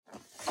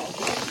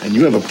And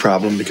you have a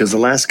problem because the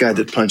last guy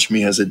that punched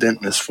me has a dent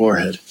in his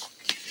forehead,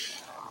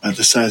 about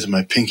the size of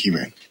my pinky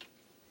ring.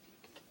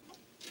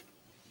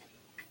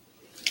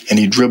 And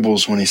he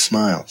dribbles when he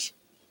smiles.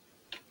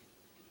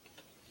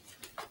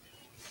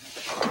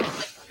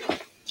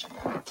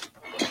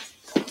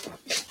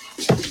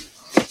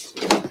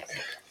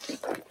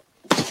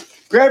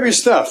 Grab your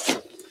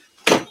stuff.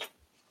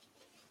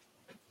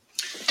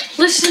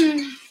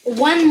 Listen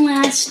one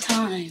last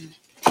time.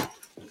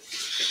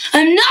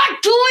 I'm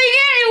not going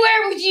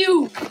anywhere with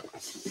you!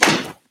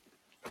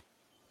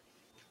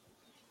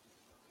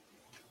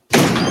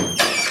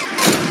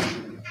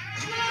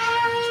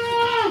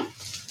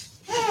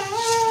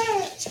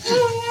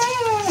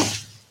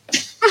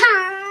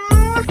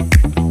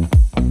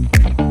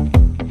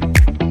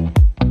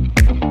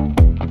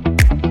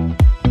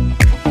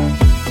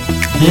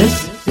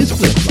 This is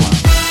Flick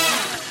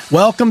Flops.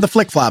 Welcome to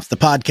Flick Flops, the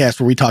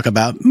podcast where we talk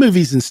about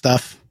movies and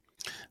stuff.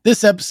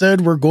 This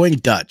episode, we're going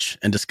Dutch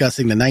and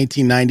discussing the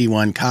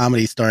 1991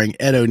 comedy starring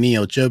Ed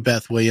O'Neill, Joe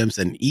Beth Williams,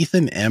 and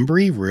Ethan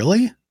Embry.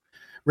 Really?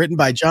 Written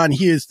by John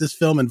Hughes, this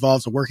film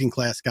involves a working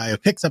class guy who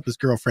picks up his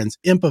girlfriend's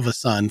imp of a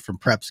son from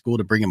prep school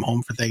to bring him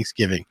home for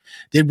Thanksgiving.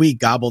 Did we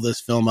gobble this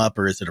film up,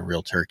 or is it a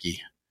real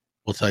turkey?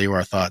 We'll tell you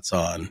our thoughts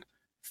on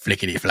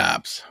Flickety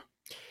Flops.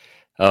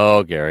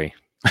 Oh, Gary.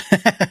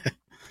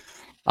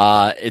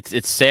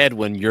 It's sad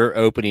when your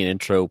opening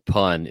intro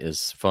pun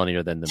is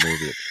funnier than the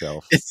movie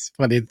itself. It's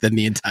funnier than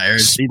the entire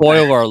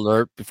Spoiler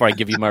alert before I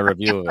give you my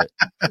review of it.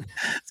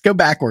 Let's go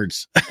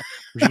backwards.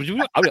 Let's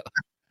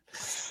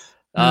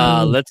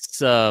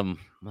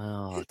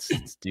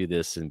do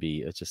this and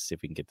let's just see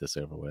if we can get this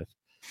over with.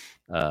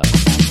 I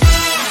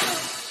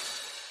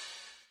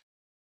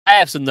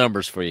have some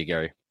numbers for you,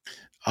 Gary.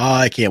 Oh,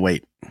 I can't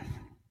wait.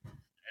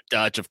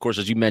 Dutch, of course,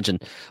 as you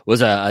mentioned,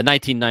 was a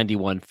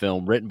 1991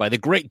 film written by the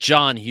great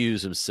John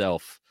Hughes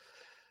himself.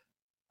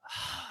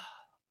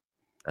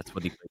 That's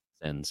what he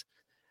sends.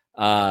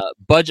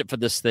 Budget for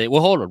this thing.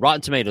 Well, hold on.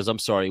 Rotten Tomatoes. I'm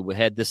sorry. We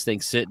had this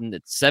thing sitting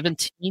at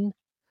 17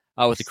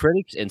 with the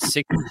critics and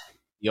 6 with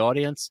the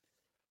audience.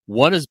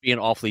 One is being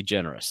awfully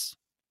generous.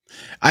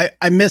 I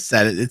missed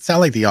that. It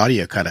sounded like the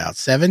audio cut out.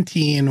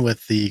 17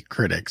 with the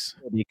critics.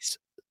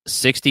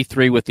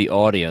 63 with the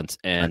audience,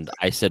 and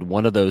I said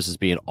one of those is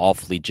being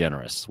awfully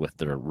generous with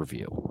their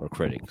review or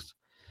critics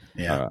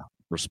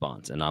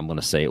response, and I'm going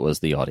to say it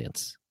was the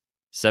audience.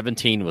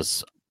 17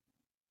 was,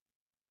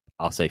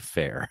 I'll say,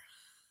 fair.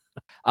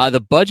 The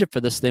budget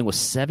for this thing was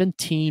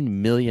 $17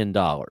 million.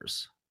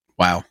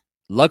 Wow.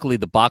 Luckily,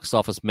 the box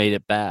office made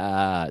it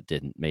back.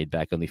 Made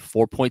back only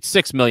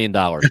 $4.6 million.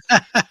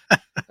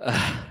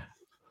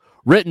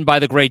 Written by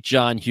the great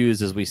John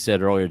Hughes, as we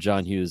said earlier.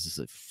 John Hughes is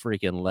a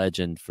freaking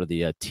legend for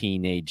the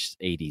teenage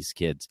 80s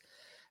kids.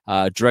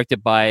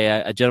 Directed by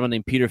a gentleman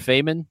named Peter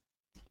Feynman.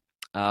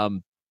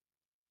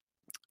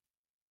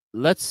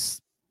 Let's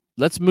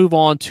move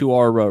on to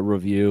our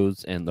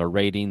reviews and the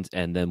ratings,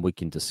 and then we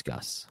can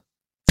discuss.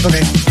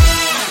 Okay.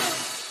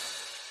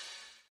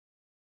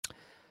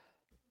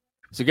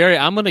 So, Gary,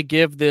 I'm going to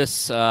give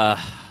this... let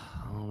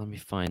me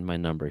find my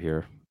number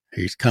here.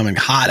 He's coming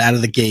hot out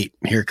of the gate.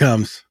 Here it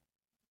comes.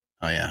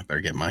 Oh, yeah. Better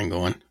get mine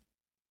going.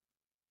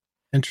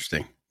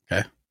 Interesting.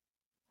 Okay.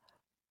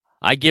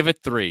 I give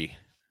it 3.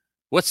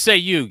 What say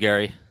you,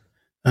 Gary?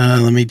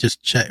 Let me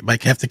just check. I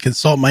have to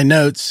consult my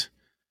notes.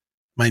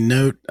 My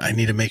note, I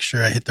need to make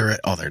sure I hit the right.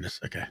 Oh, there it is.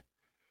 Okay.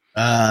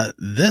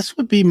 This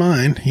would be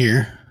mine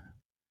here.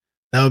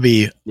 That would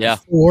be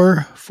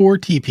four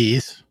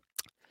TPs.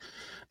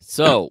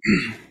 So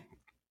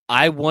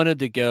I wanted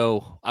to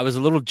go. I was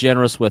a little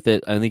generous with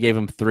it. I only gave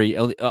him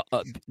 3.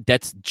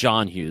 That's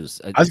John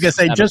Hughes. I was going to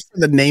say, just for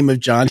the name of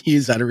John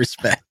Hughes, out of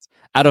respect.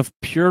 Out of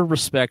pure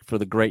respect for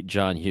the great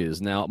John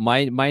Hughes. Now,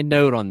 my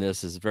note on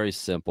this is very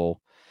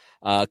simple.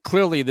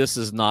 Clearly, this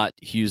is not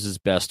Hughes's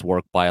best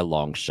work by a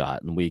long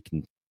shot, and we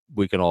can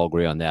all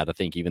agree on that. I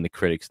think even the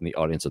critics and the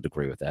audience would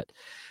agree with that.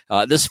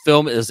 This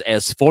film is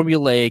as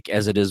formulaic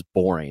as it is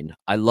boring.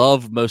 I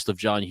love most of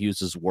John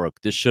Hughes's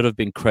work. This should have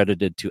been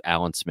credited to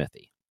Alan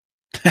Smithy.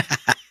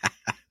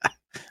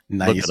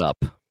 Nice. Look it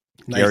up.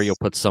 Nice. Gary will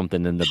put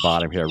something in the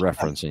bottom here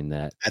referencing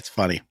that. That's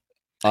funny.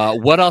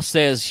 What I'll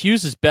say is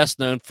Hughes is best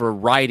known for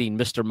writing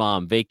Mr.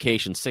 Mom,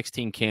 Vacation,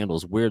 16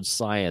 Candles, Weird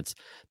Science,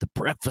 The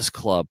Breakfast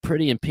Club,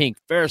 Pretty in Pink,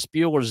 Ferris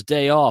Bueller's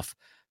Day Off,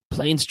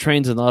 Planes,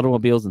 Trains, and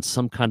Automobiles, and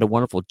Some Kind of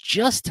Wonderful,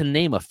 just to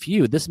name a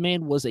few. This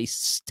man was a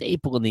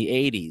staple in the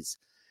 80s.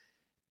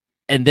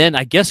 And then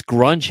I guess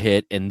grunge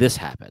hit, and this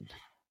happened.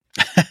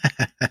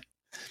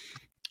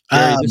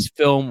 Gary, this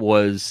film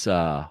was,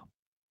 I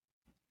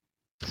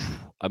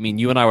mean,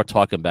 you and I were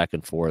talking back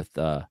and forth.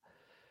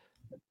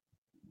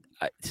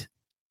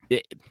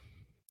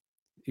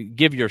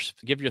 Give your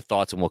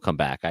thoughts, and we'll come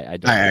back.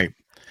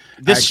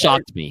 This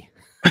shocked me.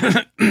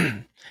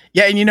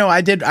 Yeah,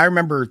 and I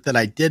remember that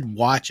I did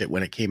watch it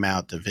when it came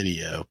out to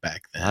video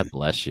back then. God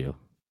bless you.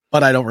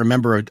 But I don't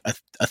remember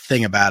a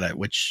thing about it,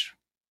 which...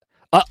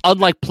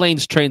 unlike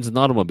Planes, Trains, and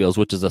Automobiles,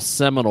 which is a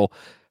seminal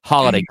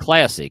holiday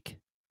classic.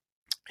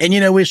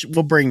 And,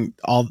 we'll bring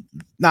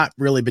not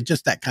really, but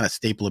just that kind of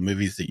staple of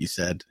movies that you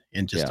said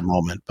in just a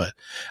moment. But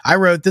I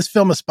wrote, this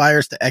film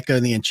aspires to echo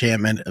the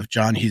enchantment of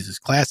John Hughes'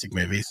 classic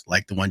movies,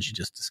 like the ones you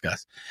just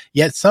discussed,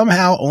 yet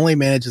somehow only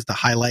manages to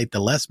highlight the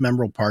less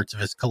memorable parts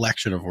of his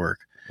collection of work.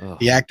 Oh.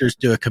 The actors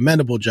do a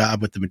commendable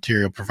job with the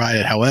material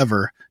provided.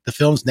 However, the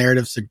film's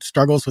narrative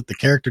struggles with the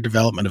character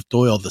development of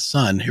Doyle the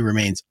son, who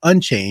remains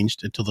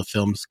unchanged until the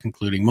film's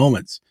concluding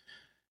moments.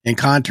 In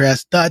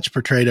contrast, Dutch,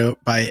 portrayed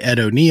by Ed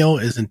O'Neill,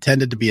 is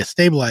intended to be a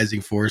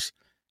stabilizing force,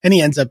 and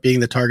he ends up being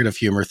the target of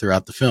humor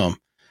throughout the film.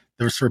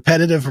 This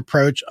repetitive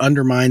approach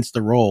undermines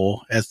the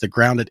role as the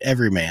grounded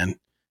everyman,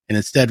 and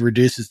instead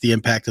reduces the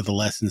impact of the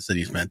lessons that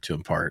he's meant to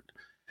impart.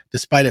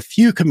 Despite a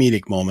few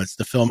comedic moments,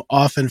 the film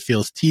often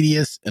feels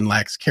tedious and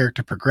lacks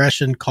character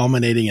progression,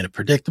 culminating in a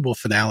predictable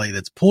finale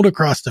that's pulled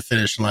across the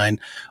finish line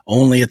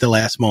only at the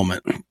last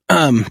moment.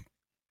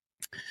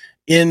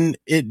 In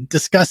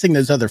discussing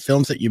those other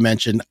films that you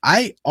mentioned,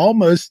 I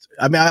almost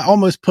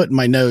put in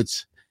my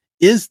notes,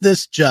 is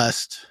this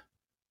just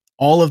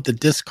all of the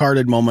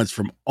discarded moments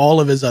from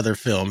all of his other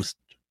films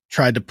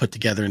tried to put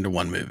together into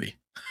one movie?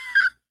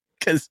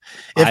 Because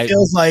it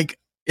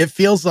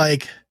feels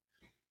like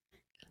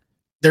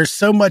there's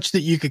so much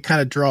that you could kind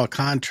of draw a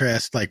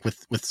contrast like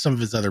with some of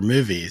his other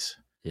movies.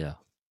 Yeah.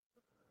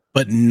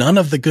 But none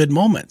of the good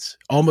moments.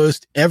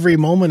 Almost every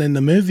moment in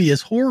the movie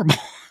is horrible.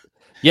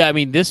 Yeah, I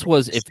mean, this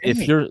was if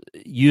you're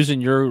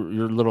using your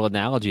little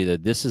analogy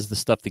that this is the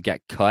stuff that got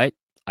cut,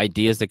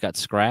 ideas that got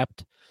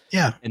scrapped.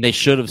 Yeah. And they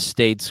should have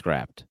stayed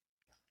scrapped.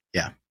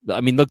 Yeah.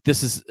 I mean, look,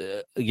 this is,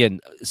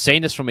 again,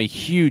 saying this from a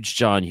huge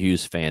John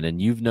Hughes fan,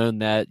 and you've known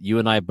that, you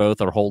and I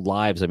both, our whole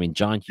lives. I mean,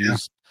 John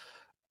Hughes,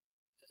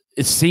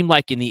 it seemed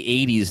like in the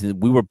 80s,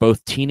 and we were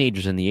both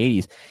teenagers in the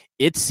 80s,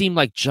 it seemed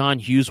like John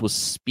Hughes was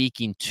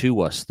speaking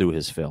to us through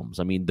his films.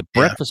 I mean, The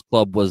Breakfast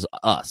Club was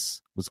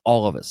us, was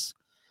all of us.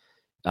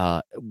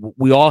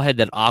 We all had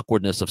that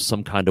awkwardness of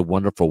Some Kind of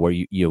Wonderful where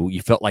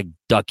you felt like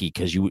Ducky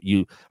because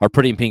you are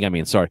Pretty in Pink. I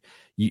mean, sorry,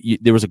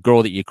 there was a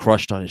girl that you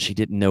crushed on and she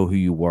didn't know who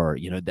you were.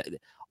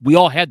 We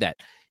all had that.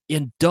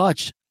 In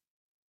Dutch,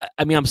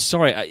 I mean, I'm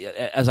sorry,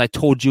 as I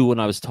told you when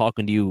I was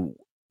talking to you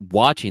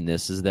watching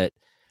this, is that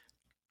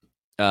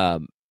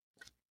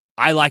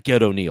I like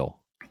Ed O'Neill.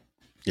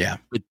 Yeah,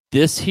 but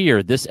this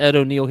Ed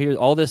O'Neill here,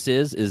 all this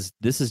is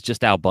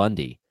just Al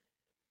Bundy.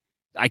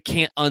 I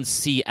can't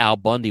unsee Al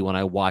Bundy when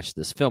I watch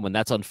this film, and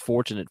that's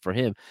unfortunate for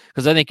him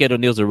because I think Ed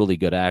O'Neill's a really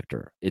good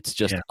actor. It's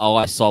just all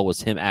I saw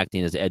was him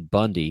acting as Ed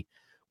Bundy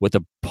with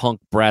a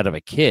punk brat of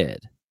a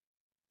kid.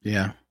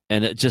 Yeah.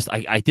 And it just,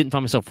 I didn't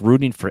find myself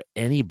rooting for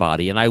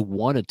anybody, and I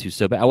wanted to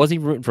so bad. I wasn't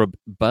even rooting for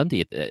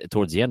Bundy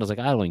towards the end. I was like,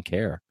 I don't even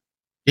care.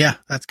 Yeah,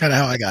 that's kind of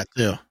how I got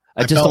too.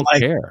 I just don't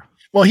care.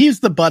 Well, he's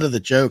the butt of the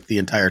joke the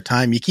entire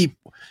time. You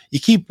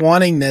keep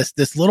wanting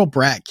this little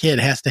brat kid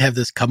has to have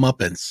this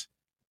comeuppance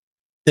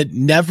that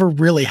never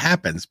really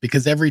happens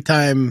because every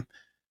time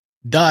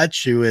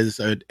Dutch, who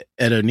is Ed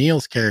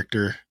O'Neill's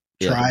character,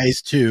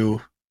 tries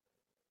to,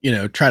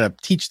 try to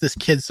teach this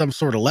kid some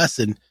sort of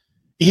lesson,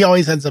 he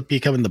always ends up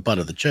becoming the butt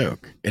of the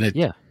joke. And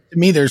to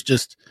me, there's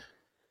just,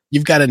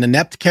 you've got an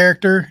inept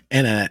character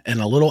and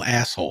a little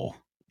asshole.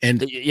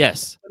 And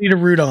yes, you need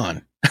to root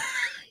on.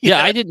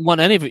 I didn't want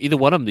either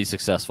one of them to be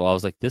successful. I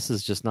was like, this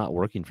is just not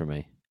working for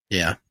me.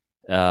 Yeah.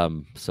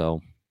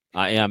 So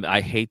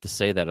I hate to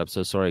say that. I'm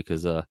so sorry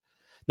because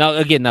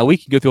now we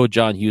can go through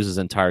John Hughes'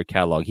 entire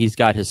catalog. He's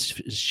got his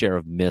share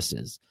of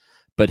misses,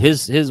 but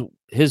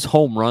his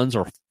home runs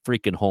are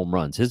freaking home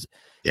runs.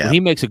 When he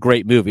makes a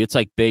great movie, it's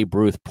like Babe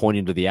Ruth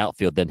pointing to the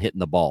outfield, then hitting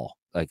the ball.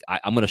 Like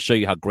I'm going to show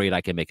you how great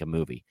I can make a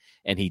movie,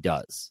 and he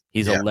does.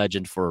 He's a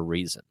legend for a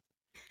reason.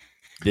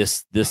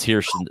 This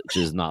here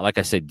is not. Like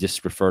I said,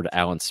 just refer to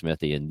Alan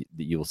Smithy, and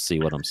you'll see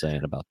what I'm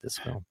saying about this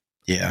film.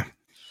 Yeah.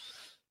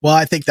 Well,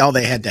 I think all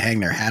they had to hang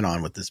their hat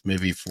on with this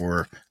movie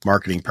for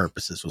marketing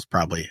purposes was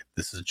probably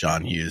this is a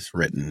John Hughes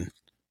written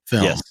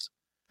film. Yes.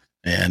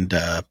 And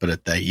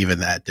but even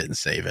that didn't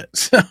save it.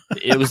 So.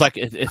 It was like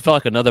it felt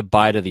like another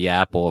bite of the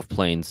apple of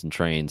Planes and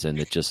Trains, and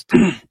it just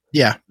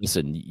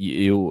Listen,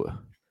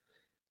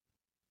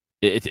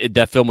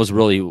 that film was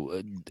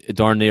really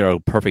darn near a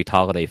perfect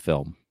holiday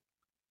film.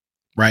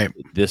 Right.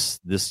 This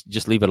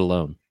just leave it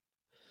alone.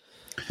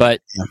 But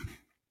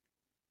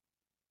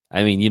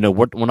I mean,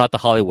 we're not the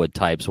Hollywood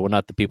types. We're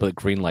not the people that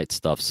greenlight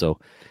stuff. So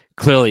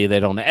clearly they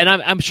don't. And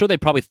I'm sure they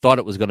probably thought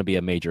it was going to be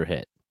a major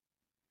hit.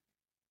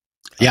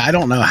 Yeah, I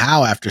don't know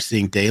how after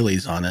seeing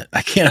dailies on it.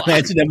 I can't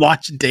imagine them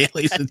watching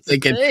dailies and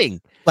thinking,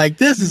 like,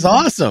 this is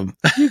awesome.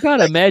 You got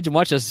to imagine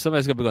watching this.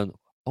 Somebody's going to be going,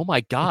 oh,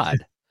 my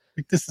God.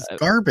 Like, this is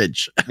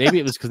garbage. Maybe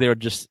it was because they were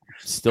just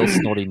still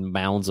snorting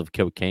mounds of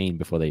cocaine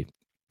before they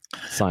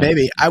signed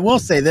Maybe. it. I will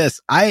say this.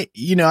 I've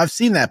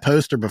seen that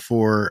poster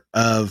before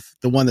of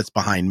the one that's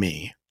behind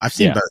me. I've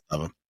seen both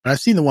of them, but I've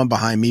seen the one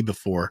behind me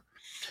before.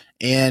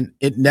 And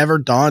it never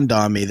dawned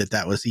on me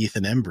that was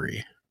Ethan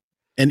Embry.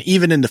 And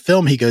even in the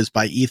film, he goes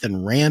by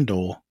Ethan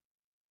Randall.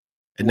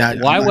 And now,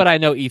 why would I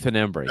know Ethan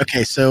Embry?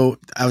 Okay, so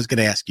I was going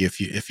to ask you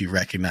if you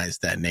recognize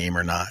that name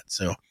or not.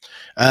 So,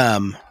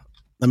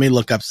 Let me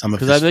look up some of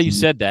his. Because I know you films.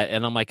 said that,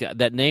 and I'm like,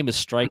 that name is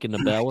striking the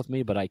bell with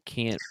me, but I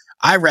can't.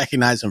 I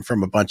recognize him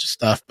from a bunch of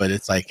stuff, but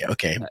it's like,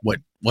 okay,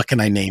 what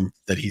can I name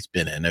that he's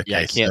been in? Okay, Yeah,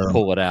 I can't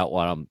pull it out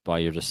while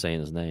you're just saying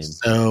his name.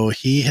 So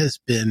he has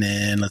been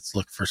in. Let's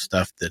look for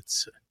stuff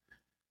that's.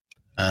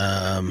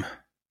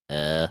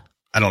 I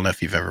don't know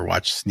if you've ever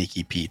watched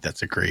Sneaky Pete.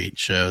 That's a great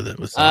show. That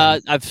was.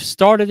 I've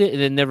started it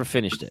and then never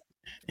finished it.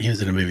 He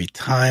was in a movie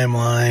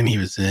Timeline. He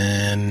was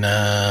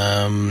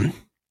in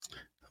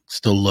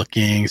Still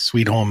Looking,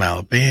 Sweet Home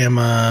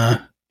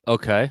Alabama.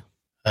 Okay.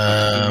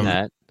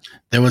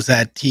 There was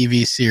that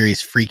TV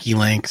series Freaky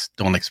Links.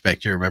 Don't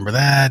expect you to remember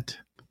that.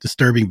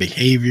 Disturbing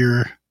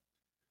Behavior.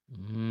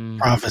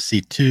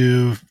 Prophecy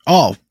 2.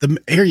 Oh,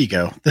 here you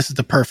go. This is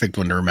the perfect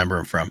one to remember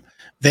him from.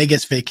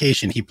 Vegas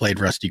Vacation. He played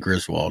Rusty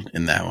Griswold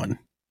in that one.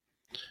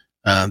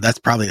 That's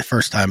probably the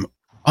first time.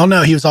 Oh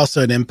no, he was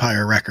also at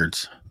Empire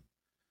Records.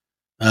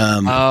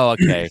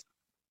 Okay.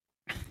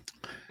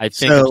 I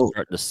think I'm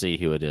starting to see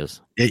who it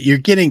is. You're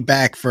getting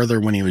back further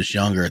when he was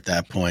younger at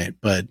that point,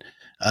 but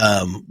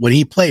when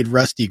he played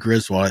Rusty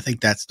Griswold, I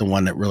think that's the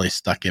one that really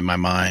stuck in my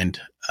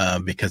mind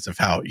because of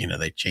how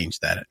they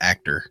changed that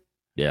actor.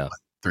 Yeah,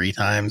 3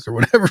 times or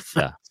whatever.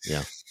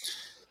 Yeah.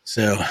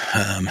 So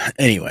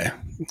anyway,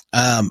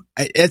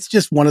 it's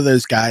just one of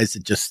those guys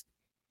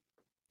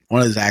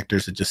one of those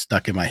actors that just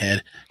stuck in my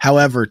head.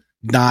 However,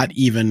 not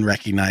even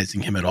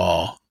recognizing him at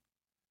all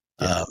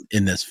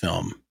in this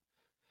film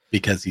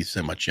because he's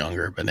so much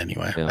younger. But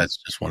anyway, that's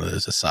just one of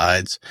those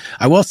asides.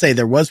 I will say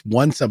there was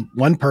one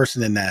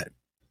person in that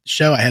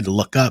show I had to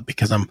look up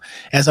because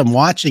as I'm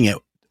watching it,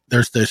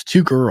 there's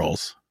 2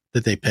 girls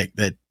that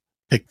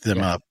picked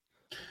them up.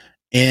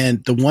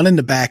 And the one in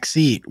the back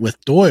seat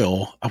with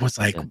Doyle, I was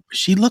like,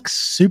 she looks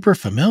super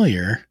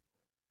familiar.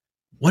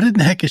 What in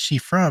the heck is she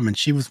from? And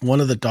she was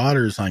one of the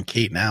daughters on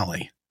Kate and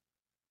Allie.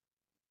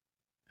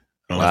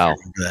 Wow.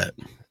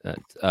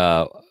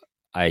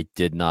 I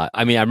did not.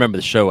 I mean, I remember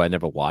the show. I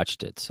never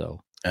watched it. So.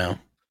 Oh,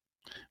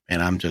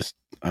 and I'm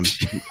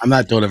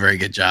not doing a very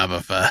good job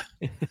of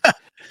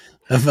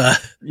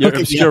your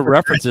obscure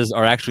references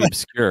are actually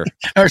obscure.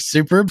 Are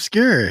super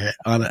obscure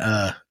on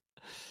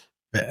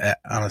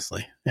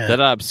honestly. Yeah. They're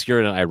not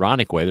obscure in an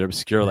ironic way. They're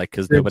obscure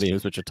because nobody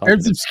knows what you're talking about.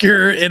 It's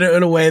obscure in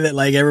a way that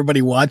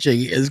everybody watching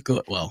is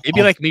good. Well, it'd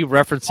be like me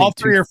referencing all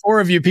 3 or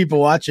 4 of you people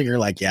watching are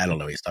like, yeah, I don't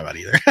know what he's talking about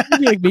either.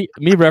 It'd be like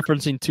me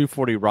referencing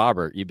 240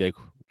 Robert. You'd be like,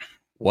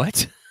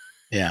 what?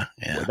 Yeah.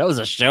 Well, that was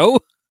a show?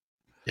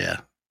 Yeah.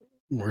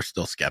 We're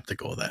still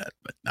skeptical of that,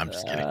 but I'm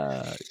just kidding.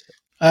 I'm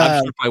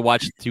sure if I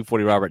watched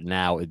 240 Robert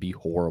now, it'd be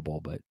horrible,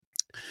 but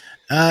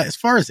as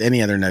far as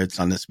any other notes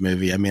on this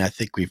movie, I mean, I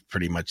think we've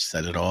pretty much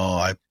said it all.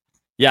 I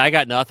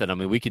got nothing. I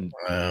mean, we can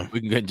go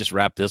ahead and just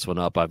wrap this one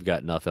up. I've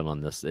got nothing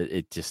on this.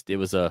 It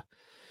was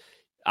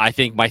I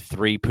think my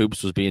 3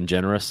 poops was being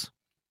generous.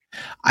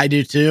 I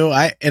do too.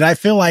 I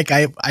feel like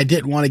I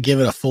didn't want to give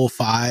it a full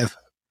 5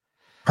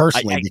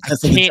 personally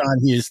because of the John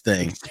Hughes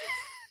thing.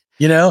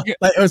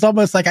 It was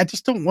almost like I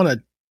just don't want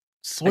to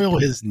soil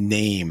his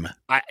name.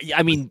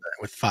 I mean,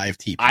 with 5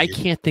 TP. I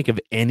can't think of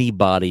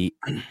anybody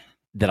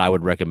that I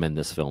would recommend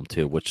this film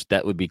to, which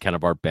that would be kind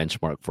of our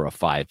benchmark for a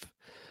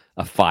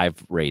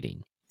 5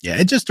 rating. Yeah,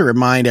 and just to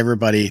remind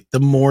everybody, the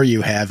more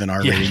you have in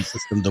our rating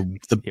system, the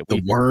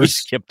worse. We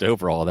skipped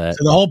over all that.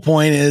 So the whole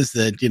point is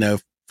that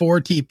 4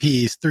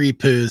 TPs, 3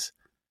 poos.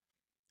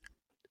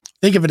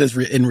 Think of it as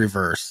in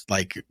reverse,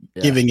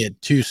 giving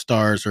it 2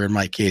 stars, or in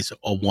my case,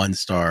 a 1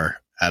 star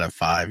out of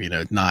 5.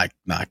 Not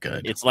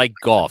good. It's like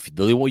golf.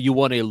 You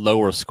want a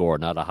lower score,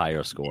 not a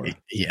higher score.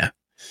 Yeah,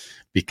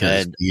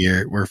 because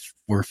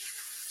we're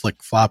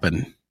flick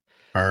flopping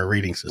our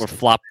rating system. We're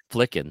flop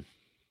flicking.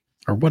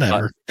 Or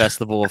whatever.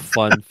 Festival of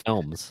Fun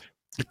Films.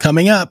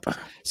 Coming up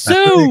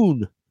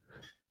soon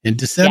in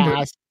December.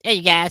 Guys. Hey,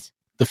 you guys.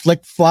 The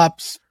Flick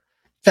Flops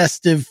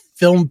Festive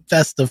Film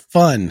Fest of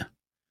Fun.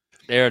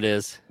 There it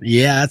is.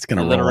 Yeah, that's going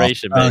to roll.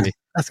 Alliteration, baby.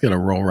 That's going to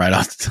roll right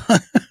off the tongue.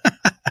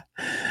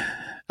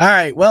 All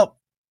right. Well,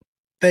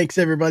 thanks,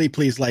 everybody.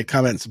 Please like,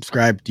 comment, and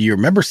subscribe. Do you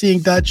remember seeing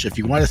Dutch? If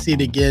you want to see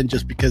it again,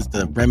 just because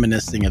the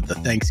reminiscing of the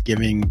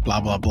Thanksgiving,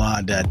 blah, blah,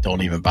 blah,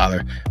 don't even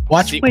bother.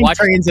 Watch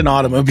Trains, and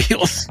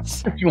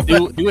Automobiles.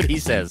 Do what he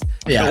says.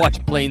 Yeah.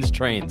 Watch Planes,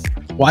 Trains.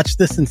 Watch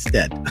this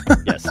instead.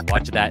 Yes,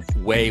 watch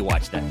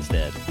that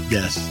instead.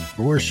 Yes,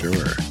 for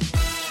sure.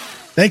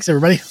 Thanks,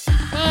 everybody.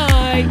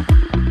 Bye.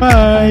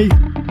 Bye.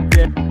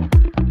 Good.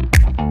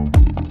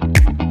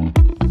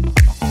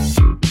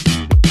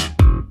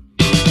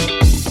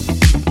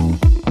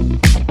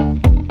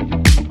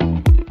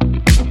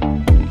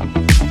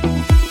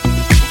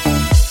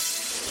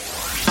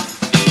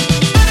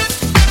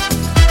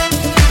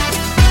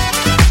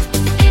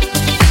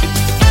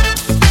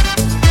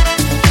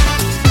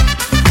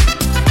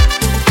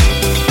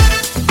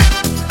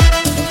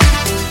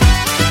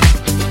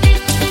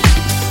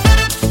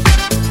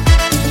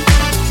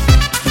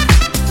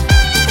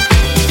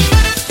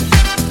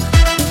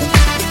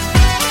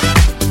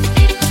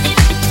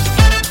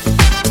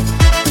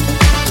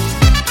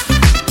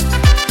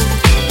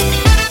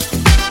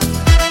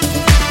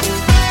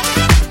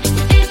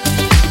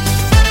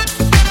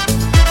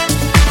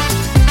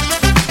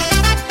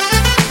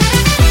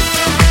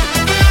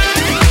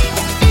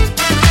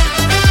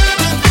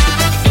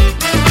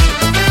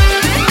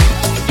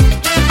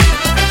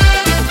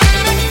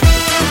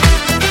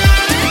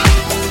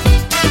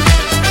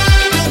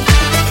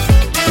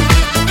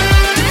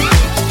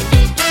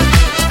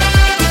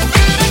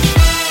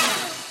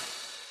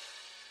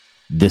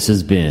 This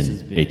has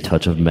been a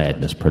Touch of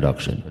Madness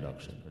production,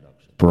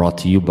 brought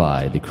to you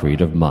by the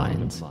creative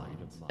minds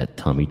at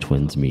Tommy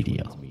Twins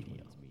Media.